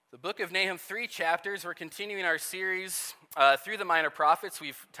The book of Nahum, 3 chapters. We're continuing our series through the minor prophets.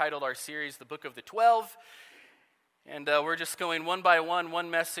 We've titled our series The Book of the 12. And we're just going one by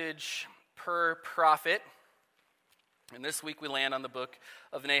one message per prophet. And this week we land on the book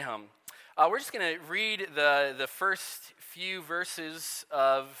of Nahum. We're just going to read the first few verses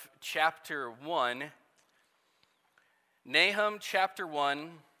of chapter 1. Nahum chapter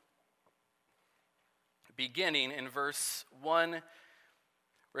 1, beginning in verse 1,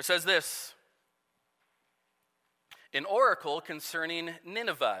 where it says this: an oracle concerning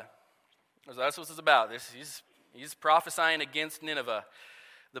Nineveh. So that's what this is about. He's prophesying against Nineveh.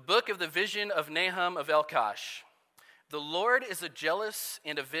 The book of the vision of Nahum of Elkosh. The Lord is a jealous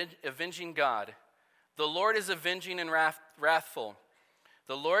and avenging God. The Lord is avenging and wrathful.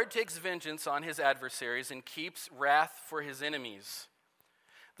 The Lord takes vengeance on his adversaries and keeps wrath for his enemies.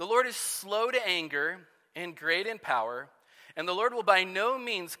 The Lord is slow to anger and great in power, and the Lord will by no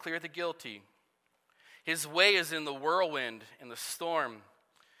means clear the guilty. His way is in the whirlwind and the storm,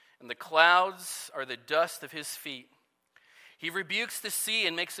 and the clouds are the dust of his feet. He rebukes the sea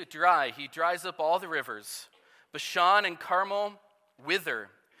and makes it dry. He dries up all the rivers. Bashan and Carmel wither.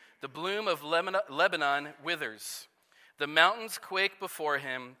 The bloom of Lebanon withers. The mountains quake before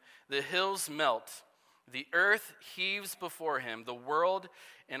him. The hills melt. The earth heaves before him, the world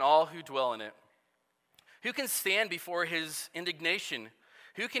and all who dwell in it. Who can stand before his indignation?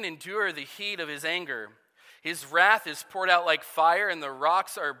 Who can endure the heat of his anger? His wrath is poured out like fire, and the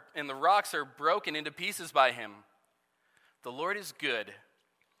rocks are broken into pieces by him. The Lord is good,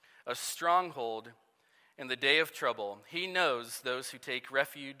 a stronghold in the day of trouble. He knows those who take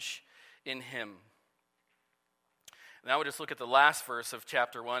refuge in him. Now we'll just look at the last verse of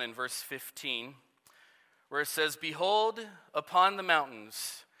chapter 1 in verse 15, where it says, behold, upon the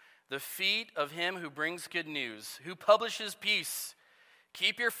mountains, the feet of him who brings good news, who publishes peace.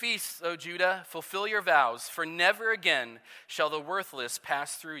 Keep your feasts, O Judah, fulfill your vows, for never again shall the worthless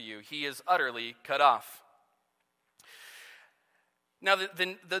pass through you. He is utterly cut off. Now,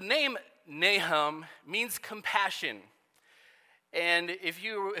 the name Nahum means compassion. And if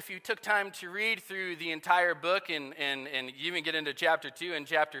you took time to read through the entire book and even get into chapter 2 and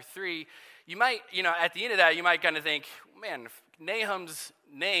chapter 3, you might, at the end of that, you might kind of think, man, Nahum's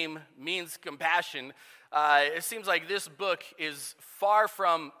name means compassion. It seems like this book is far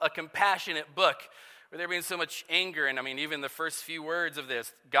from a compassionate book, where there being so much anger. And even the first few words of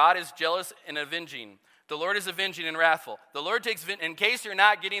this: God is jealous and avenging. The Lord is avenging and wrathful. The Lord takes, in case you're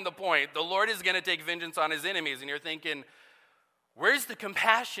not getting the point, the Lord is going to take vengeance on his enemies. And you're thinking, where's the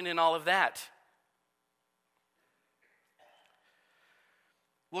compassion in all of that?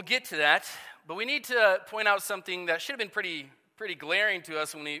 We'll get to that, but we need to point out something that should have been pretty glaring to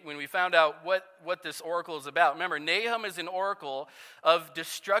us when we found out what this oracle is about. Remember, Nahum is an oracle of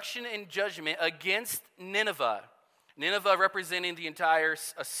destruction and judgment against Nineveh. Nineveh representing the entire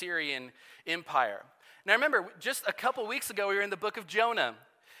Assyrian Empire. Now remember, just a couple weeks ago we were in the book of Jonah.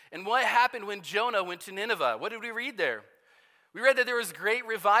 And what happened when Jonah went to Nineveh? What did we read there? We read that there was great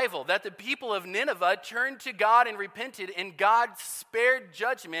revival, that the people of Nineveh turned to God and repented, and God spared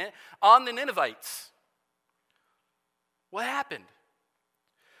judgment on the Ninevites. What happened?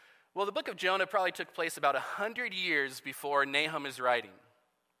 Well, the book of Jonah probably took place about 100 years before Nahum is writing.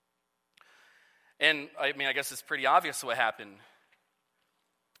 And I guess it's pretty obvious what happened.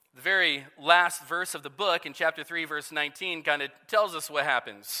 The very last verse of the book, in chapter 3, verse 19, kind of tells us what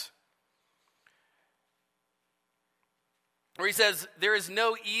happens. Where he says, there is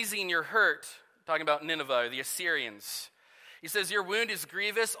no easing your hurt, talking about Nineveh, or the Assyrians. He says, your wound is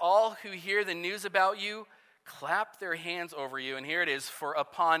grievous. All who hear the news about you clap their hands over you. And here it is, for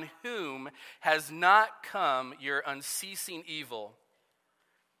upon whom has not come your unceasing evil.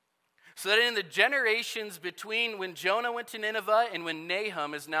 So that in the generations between when Jonah went to Nineveh and when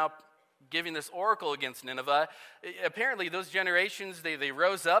Nahum is now giving this oracle against Nineveh, apparently those generations, they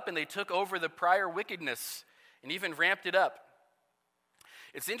rose up and they took over the prior wickedness and even ramped it up.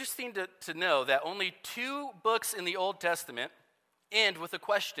 It's interesting to know that only 2 books in the Old Testament end with a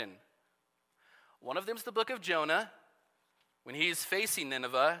question. One of them is the book of Jonah, when he's facing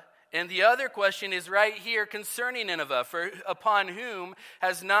Nineveh, and the other question is right here concerning Nineveh, for upon whom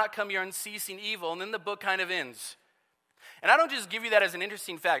has not come your unceasing evil, and then the book kind of ends. And I don't just give you that as an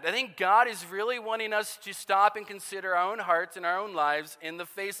interesting fact. I think God is really wanting us to stop and consider our own hearts and our own lives in the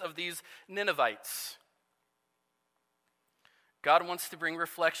face of these Ninevites. God wants to bring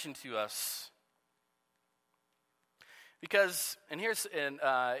reflection to us. Because, here's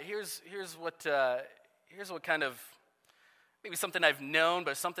what kind of maybe something I've known,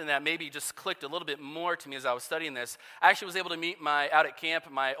 but something that maybe just clicked a little bit more to me as I was studying this. I actually was able to meet out at camp,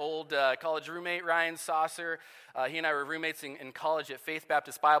 my old college roommate, Ryan Saucer. He and I were roommates in college at Faith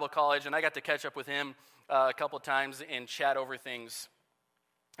Baptist Bible College, and I got to catch up with him a couple of times and chat over things.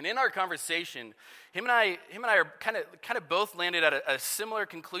 And in our conversation, him and I are kind of both landed at a similar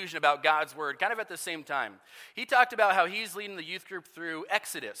conclusion about God's word, kind of at the same time. He talked about how he's leading the youth group through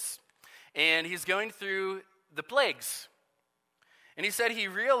Exodus, and he's going through the plagues. And he said he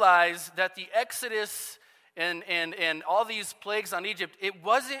realized that the Exodus and all these plagues on Egypt, it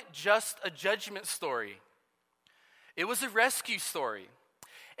wasn't just a judgment story. It was a rescue story.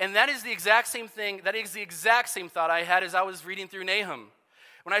 And that is the exact same thing, that is the exact same thought I had as I was reading through Nahum.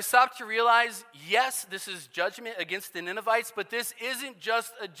 When I stopped to realize, yes, this is judgment against the Ninevites, but this isn't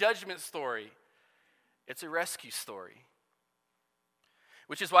just a judgment story. It's a rescue story.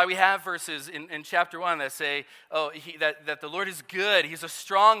 Which is why we have verses in chapter 1 that say, that the Lord is good. He's a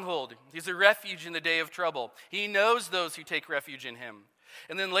stronghold. He's a refuge in the day of trouble. He knows those who take refuge in him.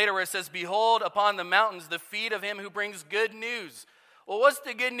 And then later where it says, behold upon the mountains the feet of him who brings good news. Well, what's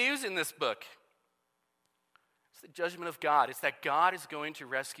the good news in this book? It's the judgment of God. It's that God is going to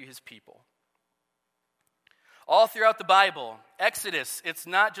rescue his people. All throughout the Bible, Exodus, it's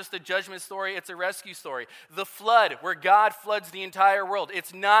not just a judgment story, it's a rescue story. The flood, where God floods the entire world,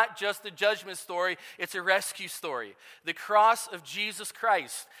 it's not just a judgment story, it's a rescue story. The cross of Jesus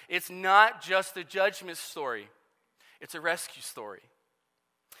Christ, it's not just a judgment story, it's a rescue story.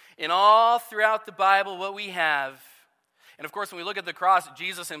 And all throughout the Bible, what we have, and of course when we look at the cross,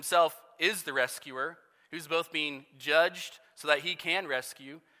 Jesus himself is the rescuer, who's both being judged so that he can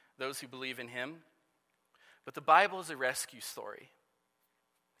rescue those who believe in him. But the Bible is a rescue story.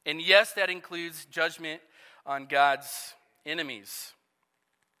 And yes, that includes judgment on God's enemies.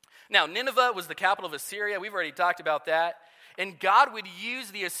 Now, Nineveh was the capital of Assyria. We've already talked about that. And God would use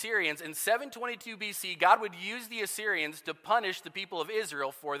the Assyrians, in 722 BC, God would use the Assyrians to punish the people of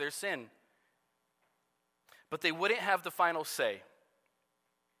Israel for their sin. But they wouldn't have the final say.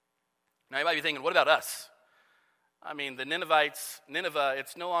 Now, you might be thinking, what about us? I mean, the Nineveh,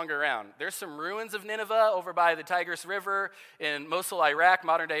 it's no longer around. There's some ruins of Nineveh over by the Tigris River in Mosul, Iraq,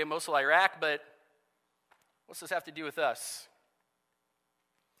 modern day Mosul, Iraq, but what's this have to do with us?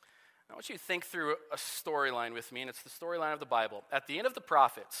 I want you to think through a storyline with me, and it's the storyline of the Bible. At the end of the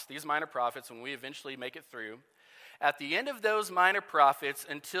prophets, these minor prophets, when we eventually make it through, at the end of those minor prophets,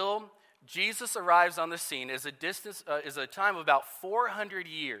 until Jesus arrives on the scene, is a time of about 400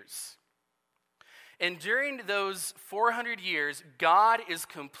 years. And during those 400 years, God is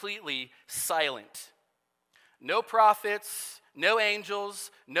completely silent. No prophets, no angels,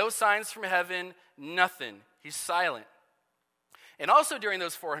 no signs from heaven, nothing. He's silent. And also during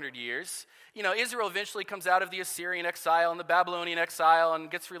those 400 years, Israel eventually comes out of the Assyrian exile and the Babylonian exile and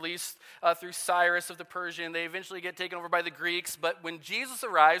gets released through Cyrus of the Persian. They eventually get taken over by the Greeks. But when Jesus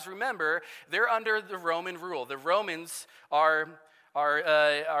arrives, remember, they're under the Roman rule. The Romans are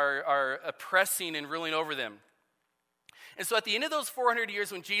oppressing and ruling over them. And so at the end of those 400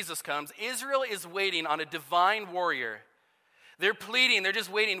 years when Jesus comes, Israel is waiting on a divine warrior. They're pleading, they're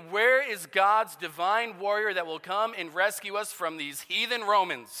just waiting. Where is God's divine warrior that will come and rescue us from these heathen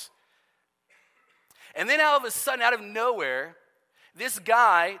Romans? And then all of a sudden, out of nowhere, this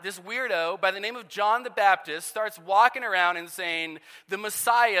guy, this weirdo by the name of John the Baptist starts walking around and saying, the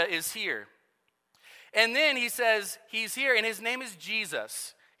Messiah is here. And then he says he's here, and his name is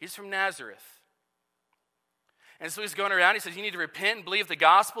Jesus. He's from Nazareth. And so he's going around, he says, you need to repent and believe the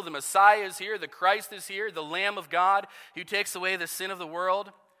gospel. The Messiah is here, the Christ is here, the Lamb of God who takes away the sin of the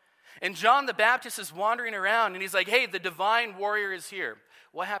world. And John the Baptist is wandering around, and he's like, hey, the divine warrior is here.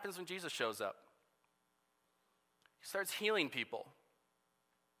 What happens when Jesus shows up? He starts healing people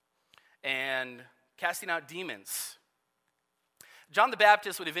and casting out demons. John the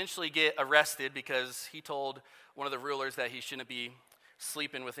Baptist would eventually get arrested because he told one of the rulers that he shouldn't be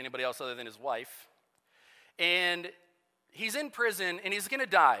sleeping with anybody else other than his wife. And he's in prison, and he's going to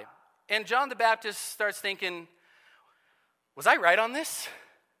die. And John the Baptist starts thinking, was I right on this?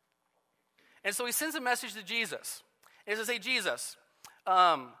 And so he sends a message to Jesus. And he says, hey, Jesus,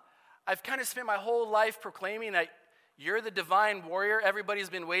 I've kind of spent my whole life proclaiming that you're the divine warrior everybody's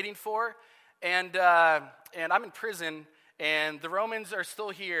been waiting for. And I'm in prison, and the Romans are still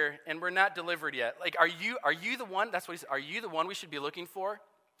here, and we're not delivered yet. Like, are you the one? That's what he said. Are you the one we should be looking for?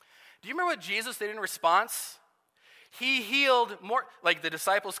 Do you remember what Jesus did in response? He healed more. Like, the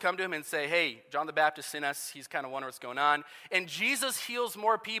disciples come to him and say, hey, John the Baptist sent us. He's kind of wondering what's going on. And Jesus heals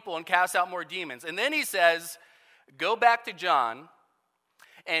more people and casts out more demons. And then he says, go back to John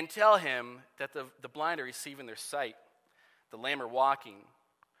and tell him that the blind are receiving their sight. The lame are walking.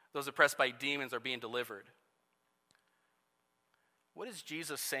 Those oppressed by demons are being delivered. What is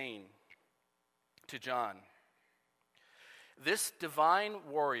Jesus saying to John? This divine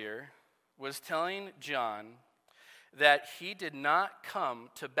warrior was telling John that he did not come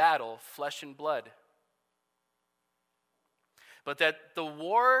to battle flesh and blood, but that the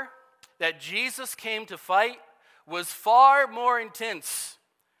war that Jesus came to fight was far more intense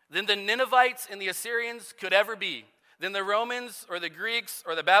than the Ninevites and the Assyrians could ever be, than the Romans or the Greeks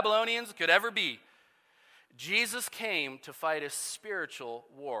or the Babylonians could ever be. Jesus came to fight a spiritual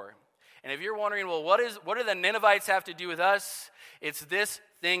war. And if you're wondering, well, what do the Ninevites have to do with us? It's this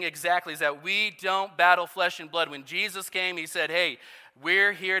thing exactly, is that we don't battle flesh and blood. When Jesus came, he said, hey,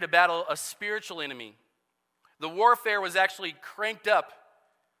 we're here to battle a spiritual enemy. The warfare was actually cranked up.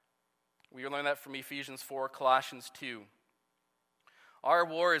 We learned that from Ephesians 4, Colossians 2. Our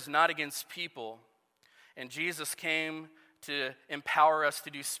war is not against people, and Jesus came to empower us to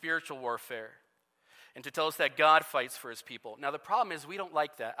do spiritual warfare and to tell us that God fights for his people. Now, the problem is we don't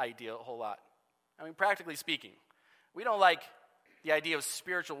like that idea a whole lot. I mean, practically speaking, we don't like the idea of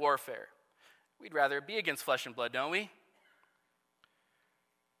spiritual warfare. We'd rather be against flesh and blood, don't we?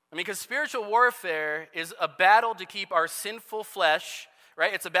 I mean, because spiritual warfare is a battle to keep our sinful flesh,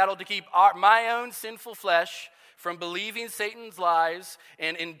 right? It's a battle to keep my own sinful flesh from believing Satan's lies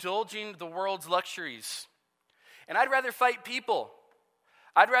and indulging the world's luxuries. And I'd rather fight people.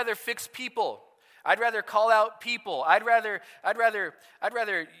 I'd rather fix people. I'd rather call out people. I'd rather,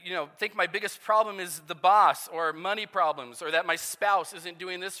 think my biggest problem is the boss or money problems or that my spouse isn't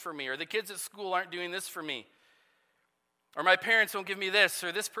doing this for me or the kids at school aren't doing this for me or my parents won't give me this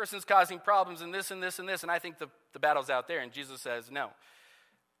or this person's causing problems and this and this and this. And I think the battle's out there. And Jesus says, no,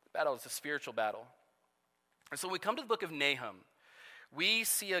 the battle is a spiritual battle. And so when we come to the book of Nahum, we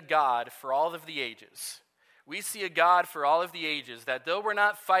see a God for all of the ages. We see a God for all of the ages that though we're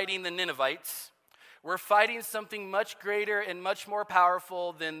not fighting the Ninevites, we're fighting something much greater and much more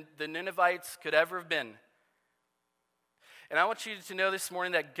powerful than the Ninevites could ever have been. And I want you to know this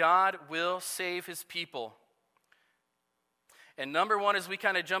morning that God will save his people. And number one, as we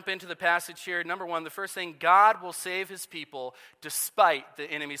kind of jump into the passage here, number one, the first thing, God will save his people despite the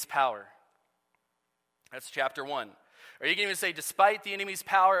enemy's power. That's chapter 1. Or you can even say, despite the enemy's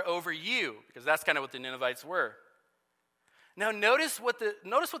power over you, because that's kind of what the Ninevites were. Now notice what the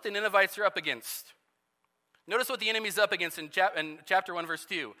Ninevites are up against. Notice what the enemy's up against in chapter 1, verse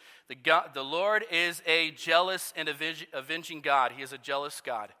 2. The Lord is a jealous and avenging God. He is a jealous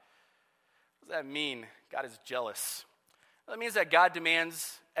God. What does that mean? God is jealous. Well, that means that God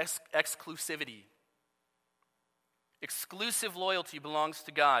demands exclusivity. Exclusive loyalty belongs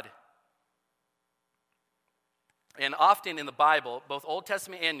to God. And often in the Bible, both Old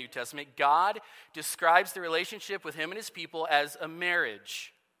Testament and New Testament, God describes the relationship with him and his people as a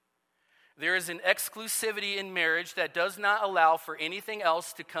marriage. There is an exclusivity in marriage that does not allow for anything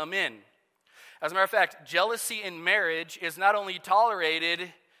else to come in. As a matter of fact, jealousy in marriage is not only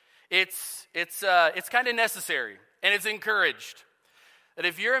tolerated, it's kind of necessary, and it's encouraged. That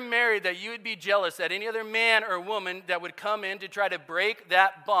if you're married, that you would be jealous that any other man or woman that would come in to try to break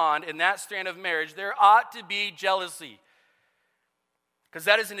that bond and that strand of marriage, there ought to be jealousy. Because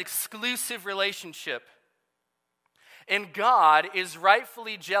that is an exclusive relationship. And God is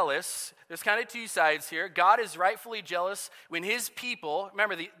rightfully jealous. There's kind of two sides here. God is rightfully jealous when his people,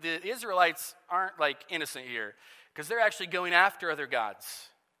 remember the Israelites aren't like innocent here, because they're actually going after other gods.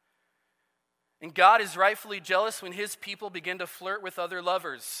 And God is rightfully jealous when his people begin to flirt with other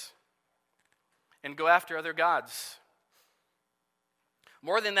lovers and go after other gods.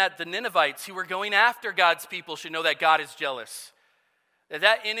 More than that, the Ninevites who were going after God's people should know that God is jealous.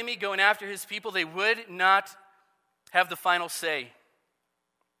 That enemy going after his people, they would not have the final say.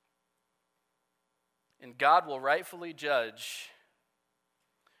 And God will rightfully judge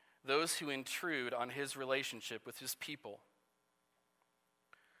those who intrude on his relationship with his people.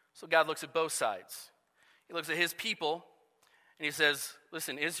 So God looks at both sides. He looks at his people and he says,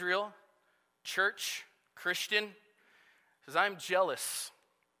 listen, Israel, church, Christian, says, I'm jealous.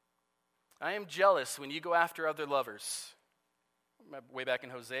 I am jealous when you go after other lovers. Way back in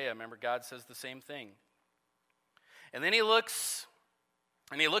Hosea, remember God says the same thing. And then he looks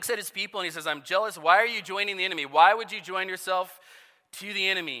at his people and he says, I'm jealous. Why are you joining the enemy? Why would you join yourself to the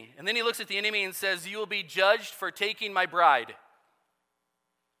enemy? And then he looks at the enemy and says, you will be judged for taking my bride.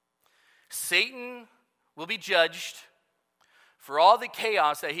 Satan will be judged for all the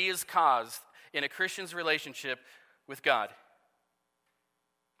chaos that he has caused in a Christian's relationship with God.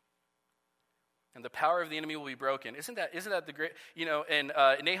 and the power of the enemy will be broken. Isn't that the great, in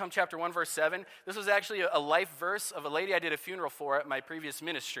Nahum chapter 1, verse 7, this was actually a life verse of a lady I did a funeral for at my previous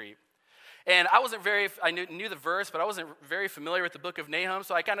ministry. And I knew the verse, but I wasn't very familiar with the book of Nahum,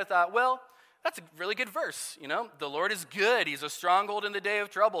 so I kind of thought, well, that's a really good verse, The Lord is good. He's a stronghold in the day of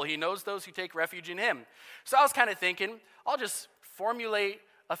trouble. He knows those who take refuge in him. So I was kind of thinking, I'll just formulate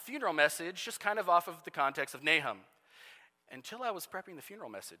a funeral message just kind of off of the context of Nahum. Until I was prepping the funeral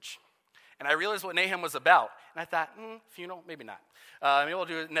message. And I realized what Nahum was about. And I thought, funeral? Maybe not. Maybe we'll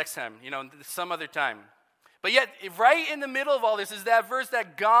do it next time, some other time. But yet, right in the middle of all this is that verse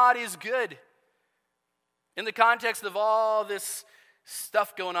that God is good. In the context of all this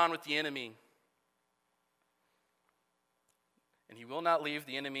stuff going on with the enemy. And he will not leave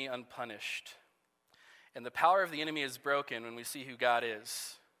the enemy unpunished. And the power of the enemy is broken when we see who God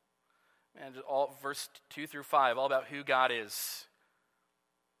is. And all verse 2 through 5, all about who God is.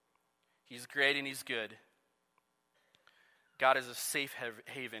 He's great and he's good. God is a safe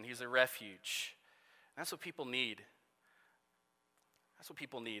haven. He's a refuge. And that's what people need. That's what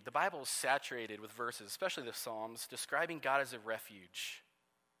people need. The Bible is saturated with verses, especially the Psalms, describing God as a refuge.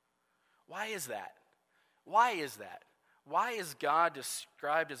 Why is that? Why is that? Why is God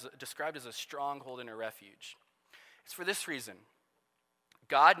described as a stronghold and a refuge? It's for this reason.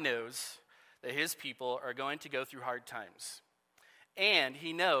 God knows that his people are going to go through hard times. And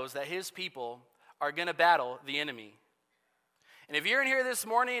he knows that his people are going to battle the enemy. And if you're in here this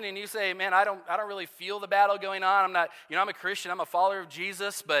morning and you say, man, I don't really feel the battle going on. I'm a Christian, I'm a follower of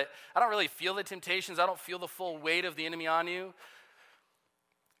Jesus, but I don't really feel the temptations. I don't feel the full weight of the enemy on you.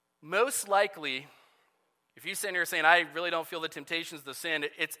 Most likely, if you sit here saying, I really don't feel the temptations of the sin,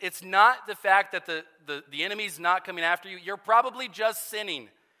 it's not the fact that the enemy's not coming after you. You're probably just sinning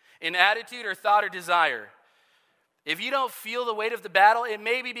in attitude or thought or desire. If you don't feel the weight of the battle, it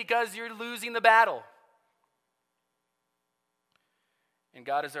may be because you're losing the battle. And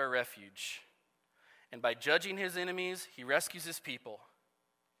God is our refuge. And by judging his enemies, he rescues his people.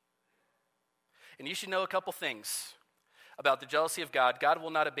 And you should know a couple things about the jealousy of God. God will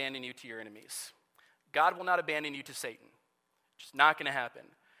not abandon you to your enemies. God will not abandon you to Satan. It's just not going to happen.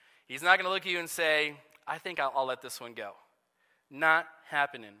 He's not going to look at you and say, I think I'll let this one go. Not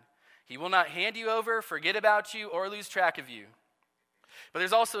happening. He will not hand you over, forget about you, or lose track of you. But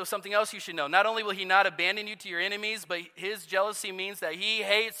there's also something else you should know. Not only will he not abandon you to your enemies, but his jealousy means that he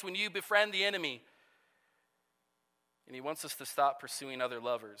hates when you befriend the enemy. And he wants us to stop pursuing other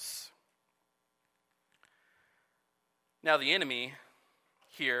lovers. Now the enemy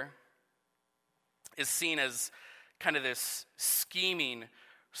here is seen as kind of this scheming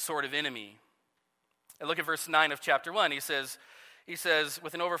sort of enemy. And look at verse 9 of chapter 1. He says,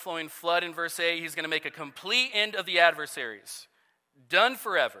 with an overflowing flood in verse 8, he's going to make a complete end of the adversaries. Done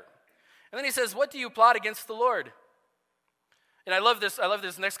forever. And then he says, what do you plot against the Lord? And I love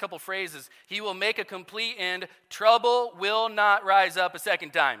this next couple phrases. He will make a complete end. Trouble will not rise up a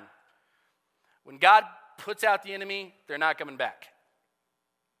second time. When God puts out the enemy, they're not coming back.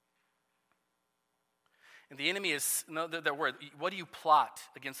 And the enemy is, their word, what do you plot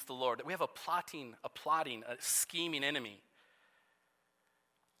against the Lord? We have a plotting, a scheming enemy.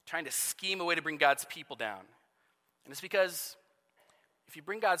 Trying to scheme a way to bring God's people down. And it's because if you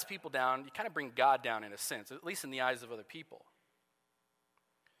bring God's people down, you kind of bring God down in a sense, at least in the eyes of other people.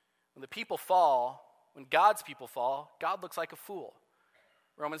 When the people fall, when God's people fall, God looks like a fool.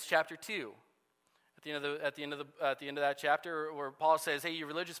 Romans chapter 2. At the end of that chapter, where Paul says, hey, you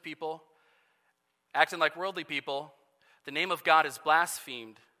religious people, acting like worldly people, the name of God is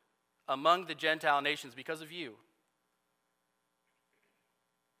blasphemed among the Gentile nations because of you.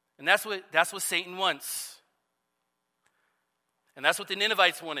 And that's what Satan wants. And that's what the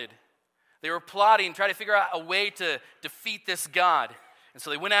Ninevites wanted. They were plotting, trying to figure out a way to defeat this God. And so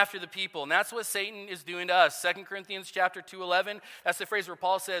they went after the people. And that's what Satan is doing to us. 2 Corinthians chapter 2:11, that's the phrase where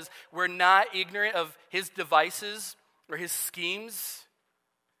Paul says, we're not ignorant of his devices or his schemes.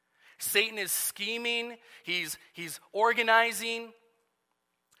 Satan is scheming, he's organizing,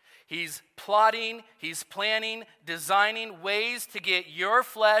 he's plotting, he's planning, designing ways to get your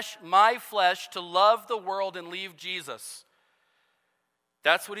flesh, my flesh, to love the world and leave Jesus.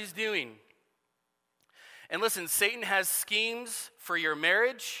 That's what he's doing. And listen, Satan has schemes for your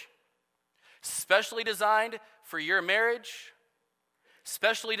marriage, specially designed for your marriage,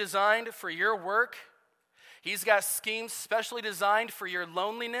 specially designed for your work. He's got schemes specially designed for your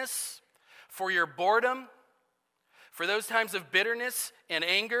loneliness, for your boredom, for those times of bitterness and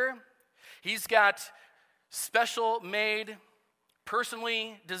anger. He's got special made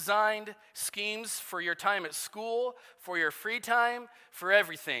personally designed schemes for your time at school, for your free time, for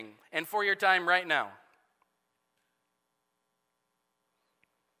everything, and for your time right now.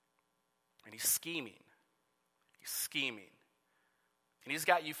 And he's scheming. He's scheming. And he's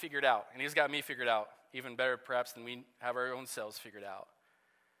got you figured out. And he's got me figured out. Even better, perhaps, than we have our own selves figured out.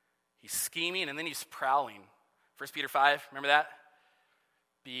 He's scheming, and then he's prowling. 1 Peter 5, remember that?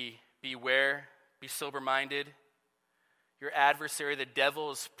 Beware, be sober-minded. Your adversary, the devil,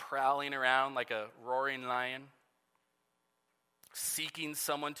 is prowling around like a roaring lion, seeking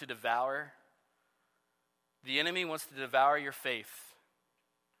someone to devour. The enemy wants to devour your faith.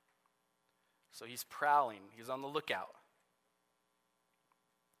 So he's prowling. He's on the lookout.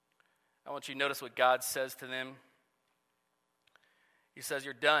 I want you to notice what God says to them. He says,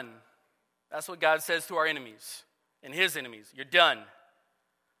 you're done. That's what God says to our enemies and his enemies. You're done.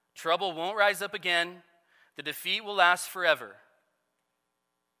 Trouble won't rise up again. The defeat will last forever.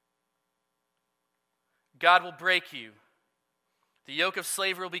 God will break you. The yoke of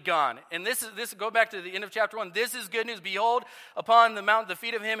slavery will be gone. And this go back to the end of chapter 1. This is good news. Behold, upon the mountain, the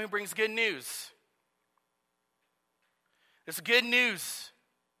feet of him who brings good news. It's good news.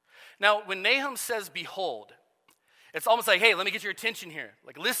 Now, when Nahum says, behold, it's almost like, hey, let me get your attention here.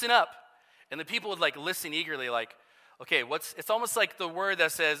 Like, listen up. And the people would like listen eagerly, like, okay, it's almost like the word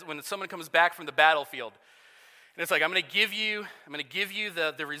that says when someone comes back from the battlefield. And it's like, I'm going to give you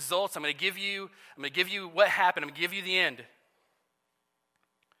the results. I'm going to give you what happened. I'm going to give you the end.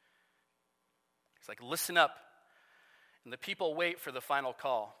 It's like, listen up. And the people wait for the final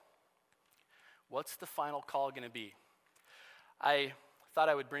call. What's the final call going to be? I thought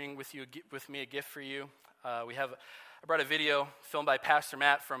I would bring with me a gift for you. I brought a video filmed by Pastor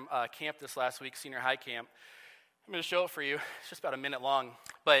Matt from camp this last week, senior high camp. I'm going to show it for you. It's just about a minute long.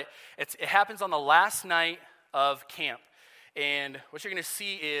 But it happens on the last night of camp. And what you're going to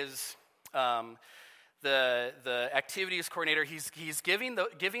see is the activities coordinator. He's giving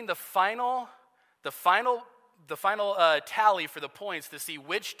the final tally for the points to see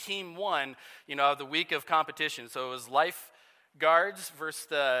which team won, the week of competition. So it was lifeguards versus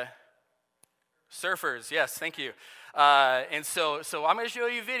the surfers. Yes, thank you. And so I'm going to show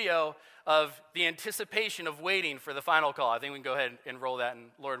you a video of the anticipation of waiting for the final call. I think we can go ahead and roll that, and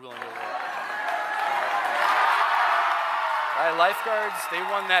Lord willing, we'll roll it. All right, lifeguards, they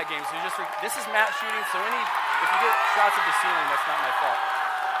won that game. So this is Matt shooting. So if you get shots at the ceiling, that's not my fault.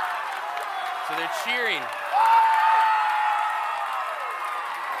 So they're cheering.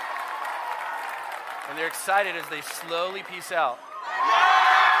 And they're excited as they slowly peace out.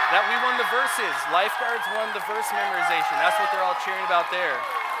 That we won the verses. Lifeguards won the verse memorization. That's what they're all cheering about there.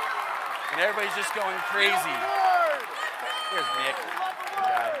 And everybody's just going crazy. Here's Nick. Good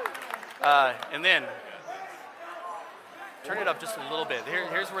guy. And then, turn it up just a little bit.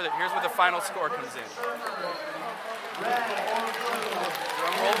 Here's where the final score comes in.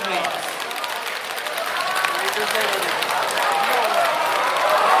 Drum roll, please.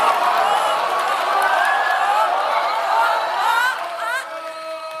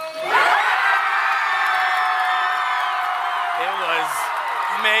 It was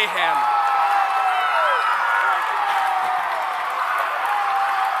mayhem.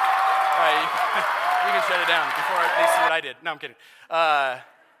 All right, you can shut it down before they see what I did. No, I'm kidding.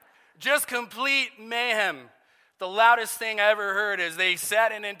 Just complete mayhem. The loudest thing I ever heard is they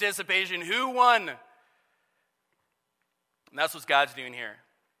sat in anticipation. Who won? And that's what God's doing here.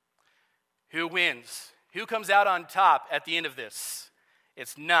 Who wins? Who comes out on top at the end of this?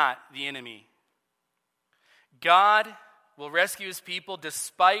 It's not the enemy. God will rescue his people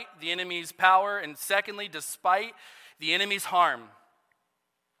despite the enemy's power, and secondly, despite the enemy's harm.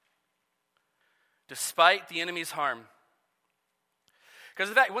 Despite the enemy's harm. Because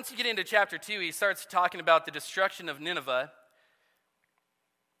in fact, once you get into chapter 2, he starts talking about the destruction of Nineveh.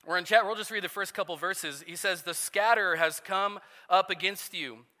 We'll just read the first couple verses. He says, the scatterer has come up against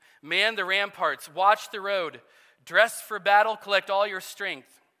you. Man the ramparts, watch the road. Dress for battle, collect all your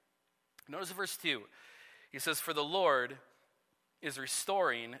strength. Notice verse 2. He says, for the Lord is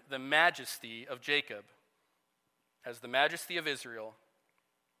restoring the majesty of Jacob as the majesty of Israel.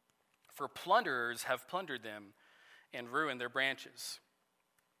 For plunderers have plundered them and ruined their branches.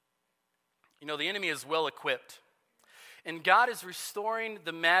 The enemy is well equipped. And God is restoring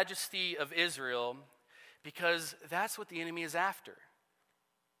the majesty of Israel because that's what the enemy is after.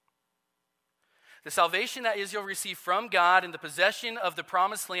 The salvation that Israel received from God and the possession of the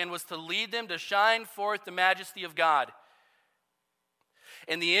promised land was to lead them to shine forth the majesty of God.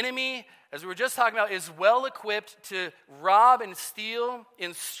 And the enemy, as we were just talking about, is well equipped to rob and steal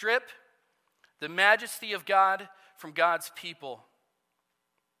and strip the majesty of God from God's people.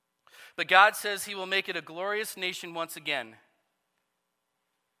 But God says he will make it a glorious nation once again.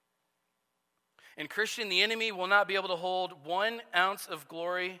 And Christian, the enemy will not be able to hold 1 ounce of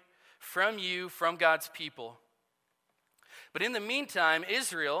glory from you, from God's people. But in the meantime,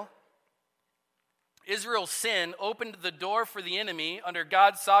 Israel's sin opened the door for the enemy, under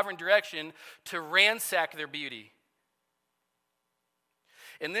God's sovereign direction, to ransack their beauty.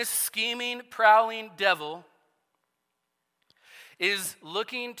 And this scheming, prowling devil is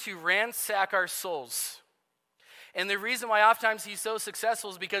looking to ransack our souls. And the reason why oftentimes he's so successful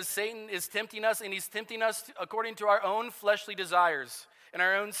is because Satan is tempting us, and he's tempting us according to our own fleshly desires and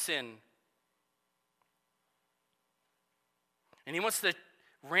our own sin. And he wants to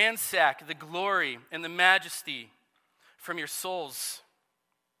ransack the glory and the majesty from your souls.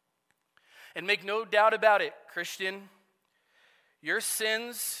 And make no doubt about it, Christian, your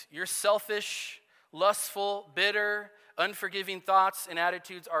sins, your selfish, lustful, bitter, unforgiving thoughts and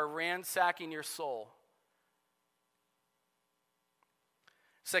attitudes are ransacking your soul.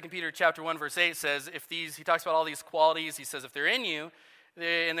 2 Peter chapter 1 verse 8 says, he talks about all these qualities. He says, if they're in you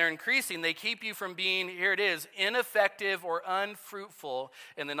and they're increasing, they keep you from being, here it is, ineffective or unfruitful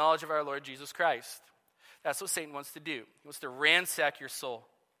in the knowledge of our Lord Jesus Christ. That's what Satan wants to do. He wants to ransack your soul.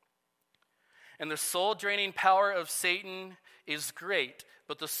 And the soul-draining power of Satan is great,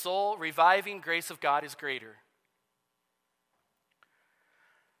 but the soul-reviving grace of God is greater.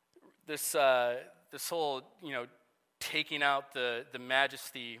 This whole, taking out the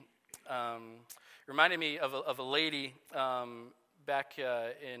majesty reminded me of a lady back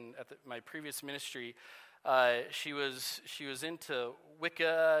my previous ministry. She was into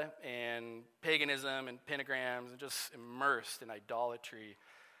Wicca and paganism and pentagrams and just immersed in idolatry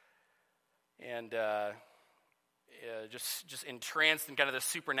and just entranced in kind of the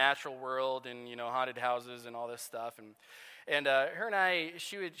supernatural world and haunted houses and all this stuff. And her and I,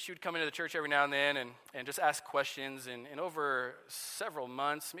 she would come into the church every now and then and just ask questions. And over several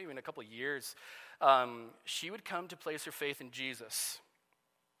months, maybe in a couple of years, she would come to place her faith in Jesus.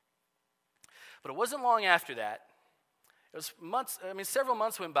 But it wasn't long after that. It was months. Several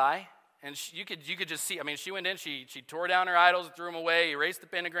months went by, and you could just see. She went in. She tore down her idols, threw them away, erased the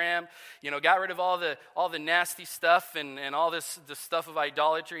pentagram. Got rid of all the nasty stuff and all the stuff of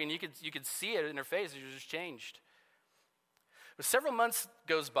idolatry. And you could see it in her face. It was just changed. But several months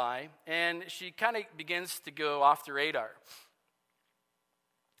goes by, and she kind of begins to go off the radar.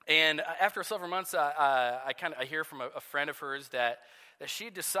 And after several months, I hear from a friend of hers that she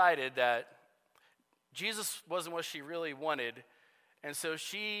decided that Jesus wasn't what she really wanted, and so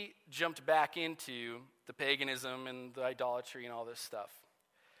she jumped back into the paganism and the idolatry and all this stuff.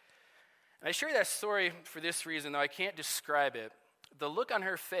 And I share that story for this reason, though I can't describe it. The look on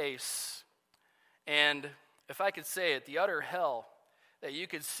her face, and if I could say it, the utter hell that you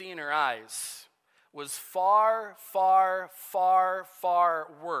could see in her eyes was far, far, far, far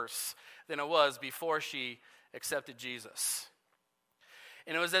worse than it was before she accepted Jesus.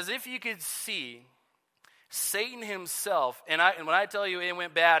 And it was as if you could see Satan himself, and when I tell you it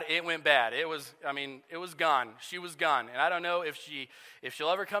went bad, it went bad. It was gone. She was gone. And I don't know if she'll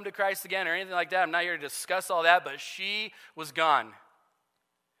ever come to Christ again or anything like that. I'm not here to discuss all that, but she was gone.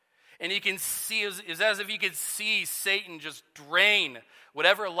 And you can see, it's as if you could see Satan just drain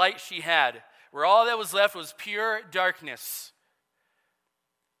whatever light she had, where all that was left was pure darkness.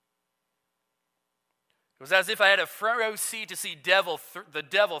 It was as if I had a front row seat to see the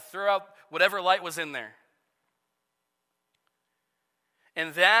devil throw out whatever light was in there.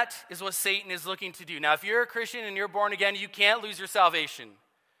 And that is what Satan is looking to do. Now, if you're a Christian and you're born again, you can't lose your salvation.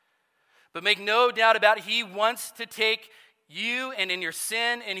 But make no doubt about it, he wants to take you and in your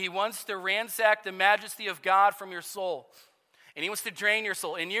sin, and he wants to ransack the majesty of God from your soul. And he wants to drain your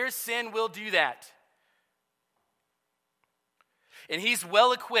soul. And your sin will do that. And he's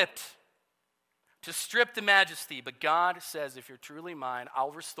well equipped to strip the majesty. But God says, if you're truly mine,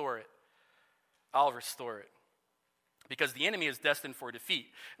 I'll restore it. I'll restore it. Because the enemy is destined for defeat.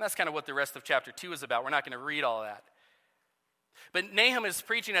 And that's kind of what the rest of chapter 2 is about. We're not going to read all that. But Nahum is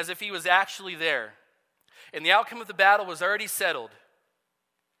preaching as if he was actually there. And the outcome of the battle was already settled.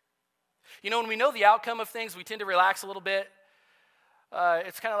 When we know the outcome of things, we tend to relax a little bit.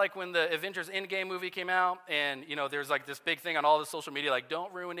 It's kind of like when the Avengers Endgame movie came out, and, there's like this big thing on all the social media, like,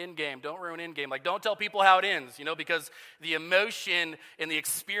 don't ruin Endgame, don't ruin Endgame. Like, don't tell people how it ends, because the emotion and the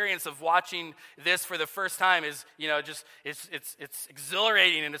experience of watching this for the first time is, it's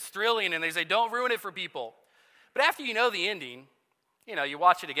exhilarating and it's thrilling, and they say, don't ruin it for people. But after you know the ending, you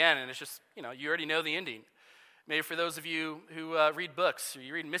watch it again, and it's just, you already know the ending. Maybe for those of you who read books, or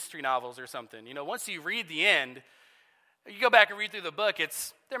you read mystery novels or something, once you read the end, You go back and read through the book,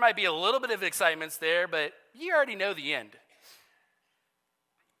 there might be a little bit of excitement there, but you already know the end.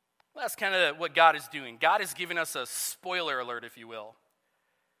 Well, that's kind of what God is doing. God is giving us a spoiler alert, if you will.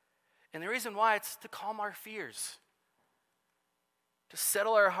 And the reason why, it's to calm our fears, to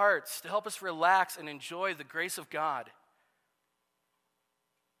settle our hearts, to help us relax and enjoy the grace of God.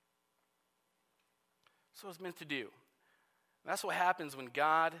 That's what it's meant to do. And that's what happens when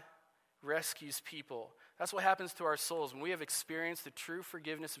God rescues people. That's what happens to our souls when we have experienced the true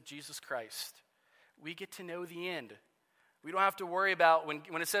forgiveness of Jesus Christ. We get to know the end. We don't have to worry about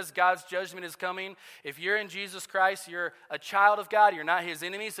when it says God's judgment is coming. If you're in Jesus Christ, you're a child of God. You're not his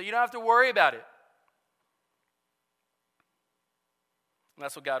enemy, so you don't have to worry about it. And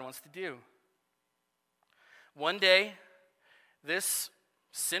that's what God wants to do. One day, this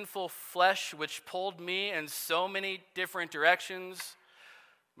sinful flesh, which pulled me in so many different directions,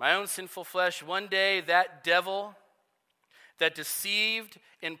 my own sinful flesh, one day that devil that deceived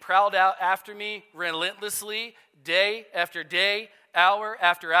and prowled out after me relentlessly, day after day, hour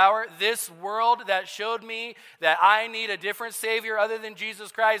after hour, this world that showed me that I need a different Savior other than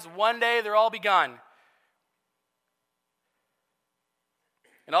Jesus Christ, one day they'll all be gone.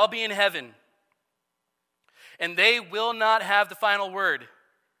 And I'll be in heaven. And they will not have the final word.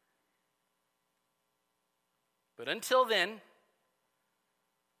 But until then,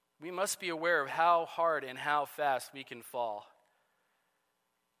 we must be aware of how hard and how fast we can fall.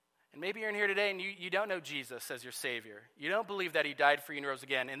 And maybe you're in here today and you don't know Jesus as your Savior. You don't believe that he died for you and rose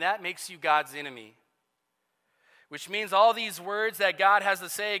again. And that makes you God's enemy. Which means all these words that God has to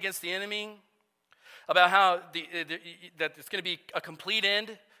say against the enemy, about how that it's going to be a complete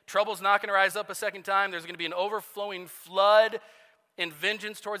end, trouble's not going to rise up a second time, there's going to be an overflowing flood and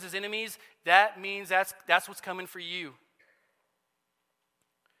vengeance towards his enemies, that means that's what's coming for you.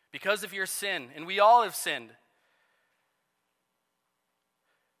 Because of your sin, and we all have sinned.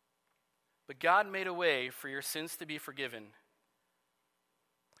 But God made a way for your sins to be forgiven.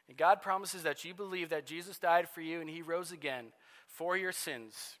 And God promises that you believe that Jesus died for you and he rose again for your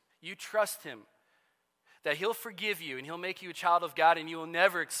sins. You trust him, that he'll forgive you and he'll make you a child of God and you will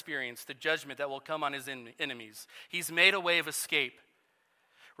never experience the judgment that will come on his enemies. He's made a way of escape.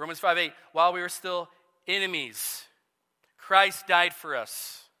 Romans 5:8, while we were still enemies, Christ died for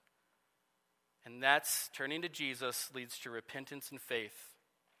us. And that's turning to Jesus leads to repentance and faith.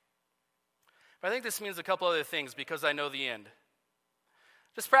 But I think this means a couple other things because I know the end.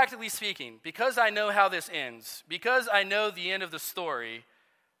 Just practically speaking, because I know how this ends, because I know the end of the story,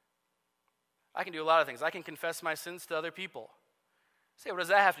 I can do a lot of things. I can confess my sins to other people. Say, what does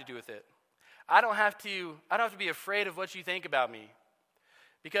that have to do with it? I don't have to be afraid of what you think about me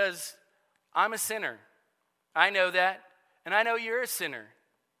because I'm a sinner. I know that, and I know you're a sinner.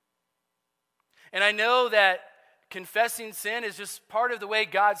 And I know that confessing sin is just part of the way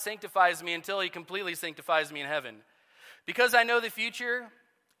God sanctifies me until he completely sanctifies me in heaven. Because I know the future,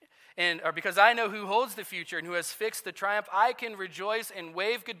 or because I know who holds the future and who has fixed the triumph, I can rejoice and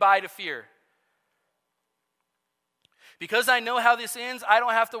wave goodbye to fear. Because I know how this ends, I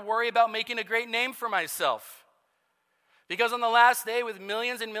don't have to worry about making a great name for myself. Because on the last day, with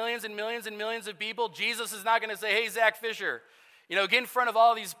millions and millions and millions and millions of people, Jesus is not going to say, hey, Zach Fisher, get in front of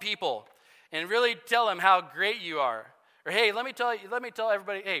all these people and really tell them how great you are. Or, hey, let me tell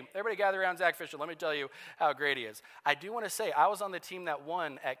everybody, hey, everybody gather around Zach Fisher. Let me tell you how great he is. I do want to say, I was on the team that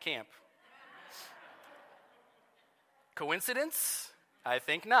won at camp. Coincidence? I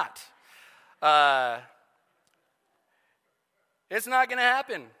think not. It's not going to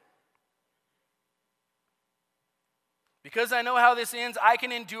happen. Because I know how this ends, I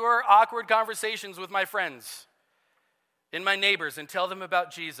can endure awkward conversations with my friends and my neighbors and tell them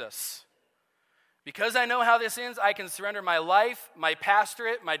about Jesus. Because I know how this ends, I can surrender my life, my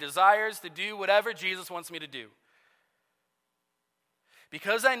pastorate, my desires to do whatever Jesus wants me to do.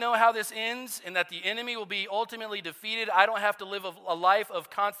 Because I know how this ends and that the enemy will be ultimately defeated, I don't have to live a life of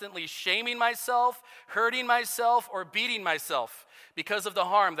constantly shaming myself, hurting myself, or beating myself because of the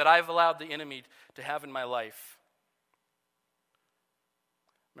harm that I've allowed the enemy to have in my life.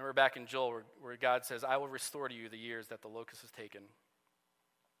 Remember back in Joel where God says, I will restore to you the years that the locust has taken.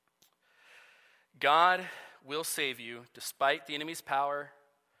 God will save you despite the enemy's power,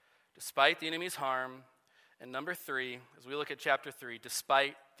 despite the enemy's harm, and number 3, as we look at chapter 3,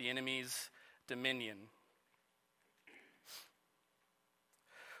 despite the enemy's dominion.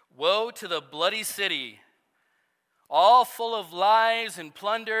 Woe to the bloody city, all full of lies and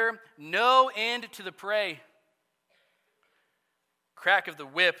plunder, no end to the prey. Crack of the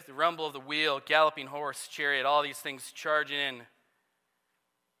whip, the rumble of the wheel, galloping horse, chariot, all these things charge in.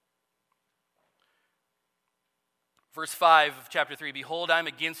 Verse 5 of chapter 3, behold, I'm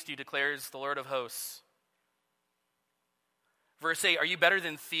against you, declares the Lord of hosts. Verse 8, are you better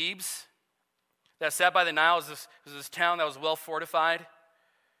than Thebes? That sat by the Nile was this town that was well fortified.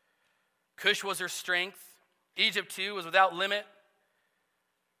 Cush was her strength. Egypt too was without limit.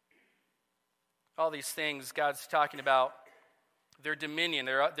 All these things God's talking about, their dominion,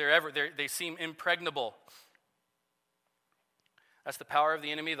 they seem impregnable. That's the power of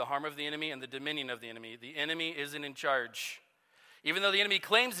the enemy, the harm of the enemy, and the dominion of the enemy. The enemy isn't in charge. Even though the enemy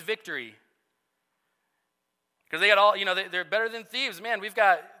claims victory. Because they got all, they're better than Thebes. Man, we've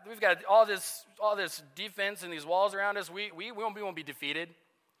got all this defense and these walls around us. We won't be defeated.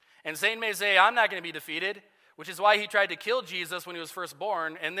 And Satan may say, I'm not going to be defeated, which is why he tried to kill Jesus when he was first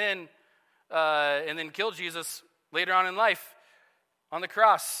born, and then kill Jesus later on in life on the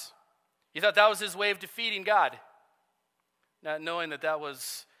cross. He thought that was his way of defeating God, not knowing that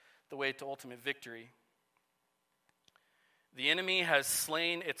was the way to ultimate victory. The enemy has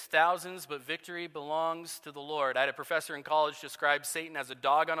slain its thousands, but victory belongs to the Lord. I had a professor in college describe Satan as a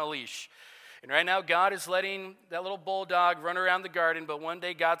dog on a leash. And right now, God is letting that little bulldog run around the garden, but one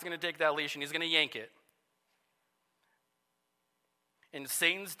day God's going to take that leash and he's going to yank it. And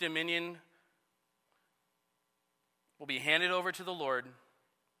Satan's dominion will be handed over to the Lord.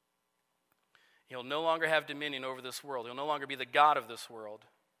 He'll no longer have dominion over this world. He'll no longer be the God of this world.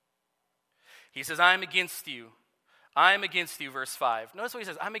 He says, I am against you. I am against you, verse 5. Notice what he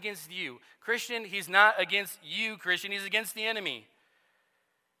says, I'm against you. Christian, he's not against you, Christian. He's against the enemy.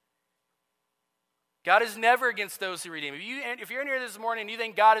 God is never against those who redeem. If you're in here this morning and you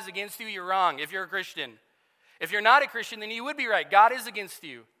think God is against you, you're wrong if you're a Christian. If you're not a Christian, then you would be right. God is against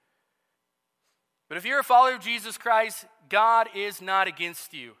you. But if you're a follower of Jesus Christ, God is not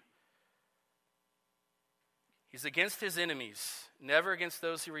against you. He's against his enemies, never against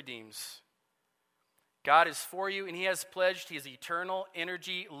those he redeems. God is for you, and he has pledged his eternal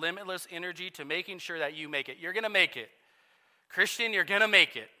energy, limitless energy to making sure that you make it. You're going to make it. Christian, you're going to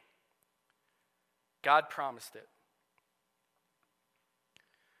make it. God promised it.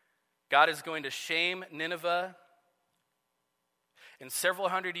 God is going to shame Nineveh. And several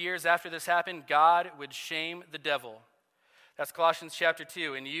hundred years after this happened, God would shame the devil. That's Colossians chapter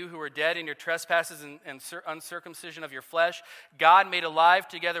 2. And you who were dead in your trespasses and uncircumcision of your flesh, God made alive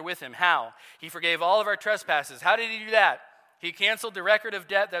together with him. How? He forgave all of our trespasses. How did he do that? He canceled the record of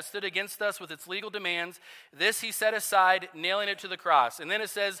debt that stood against us with its legal demands. This he set aside, nailing it to the cross. And then it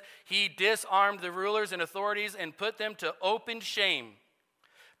says, he disarmed the rulers and authorities and put them to open shame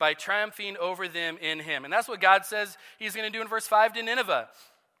by triumphing over them in him. And that's what God says he's going to do in verse 5 to Nineveh.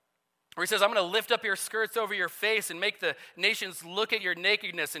 Where he says, I'm going to lift up your skirts over your face and make the nations look at your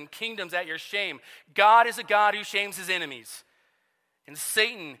nakedness and kingdoms at your shame. God is a God who shames his enemies. And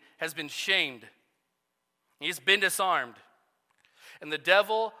Satan has been shamed. He's been disarmed. And the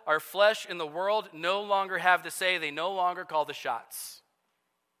devil, our flesh, and the world no longer have to say. They no longer call the shots.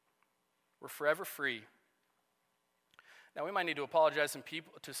 We're forever free. Now, we might need to apologize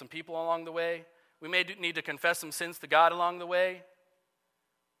to some people along the way. We may need to confess some sins to God along the way.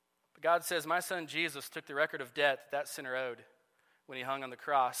 But God says, my son Jesus took the record of debt that sinner owed when he hung on the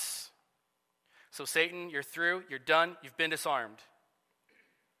cross. So Satan, you're through, you're done, you've been disarmed.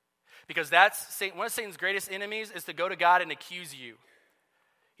 Because that's Satan. One of Satan's greatest enemies is to go to God and accuse you.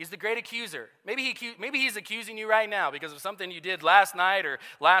 He's the great accuser. Maybe he's accusing you right now because of something you did last night or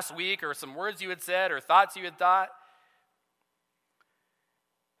last week or some words you had said or thoughts you had thought.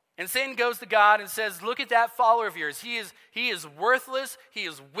 And Satan goes to God and says, look at that follower of yours. He is worthless. He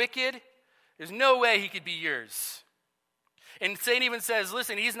is wicked. There's no way he could be yours. And Satan even says,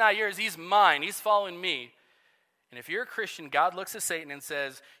 listen, he's not yours. He's mine. He's following me. And if you're a Christian, God looks at Satan and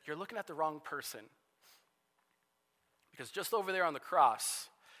says, you're looking at the wrong person. Because just over there on the cross,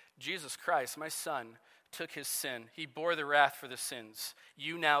 Jesus Christ, my son, took his sin. He bore the wrath for the sins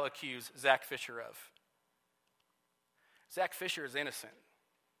you now accuse Zach Fisher of. Zach Fisher is innocent.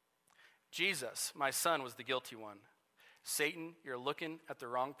 Jesus, my son, was the guilty one. Satan, you're looking at the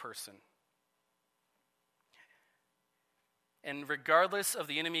wrong person. And regardless of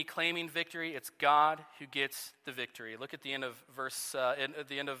the enemy claiming victory, it's God who gets the victory. Look at the end of at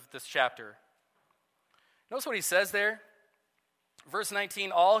the end of this chapter. Notice what he says there. Verse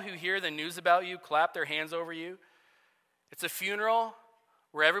 19, all who hear the news about you clap their hands over you. It's a funeral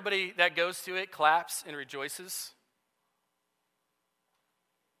where everybody that goes to it claps and rejoices.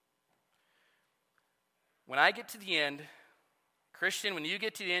 When I get to the end, Christian, when you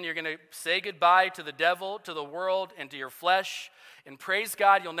get to the end, you're going to say goodbye to the devil, to the world, and to your flesh, and praise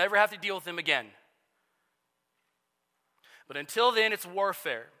God, you'll never have to deal with him again. But until then, it's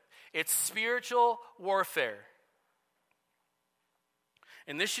warfare. It's spiritual warfare.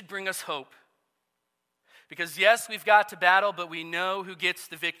 And this should bring us hope. Because yes, we've got to battle, but we know who gets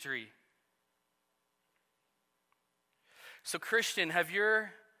the victory. So Christian, have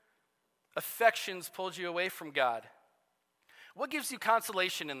your affections pulled you away from God? What gives you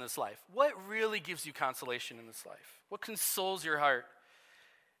consolation in this life? What really gives you consolation in this life? What consoles your heart?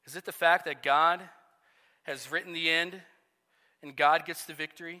 Is it the fact that God has written the end and God gets the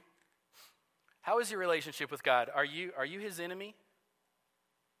victory? How is your relationship with God? Are you his enemy?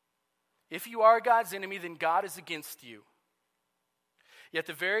 If you are God's enemy, then God is against you. Yet at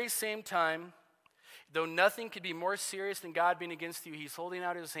the very same time, though nothing could be more serious than God being against you, he's holding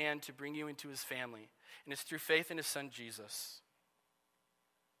out his hand to bring you into his family. And it's through faith in his son, Jesus.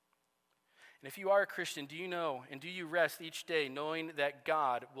 And if you are a Christian, do you know and do you rest each day knowing that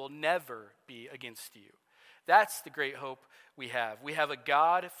God will never be against you? That's the great hope we have. We have a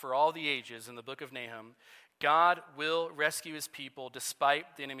God for all the ages in the book of Nahum. God will rescue his people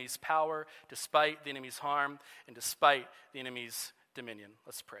despite the enemy's power, despite the enemy's harm, and despite the enemy's dominion.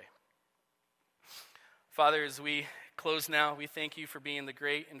 Let's pray. Father, as we close now, we thank you for being the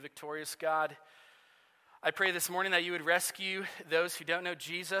great and victorious God. I pray this morning that you would rescue those who don't know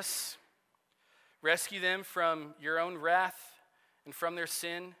Jesus, rescue them from your own wrath and from their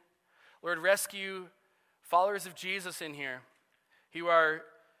sin. Lord, rescue followers of Jesus in here who are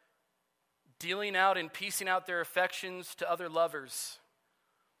dealing out and piecing out their affections to other lovers.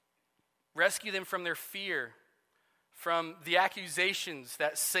 Rescue them from their fear, from the accusations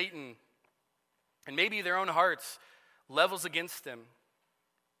that Satan and maybe their own hearts levels against them.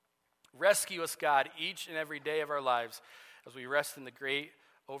 Rescue us, God, each and every day of our lives as we rest in the great,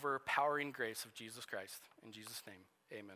 overpowering grace of Jesus Christ. In Jesus' name, amen.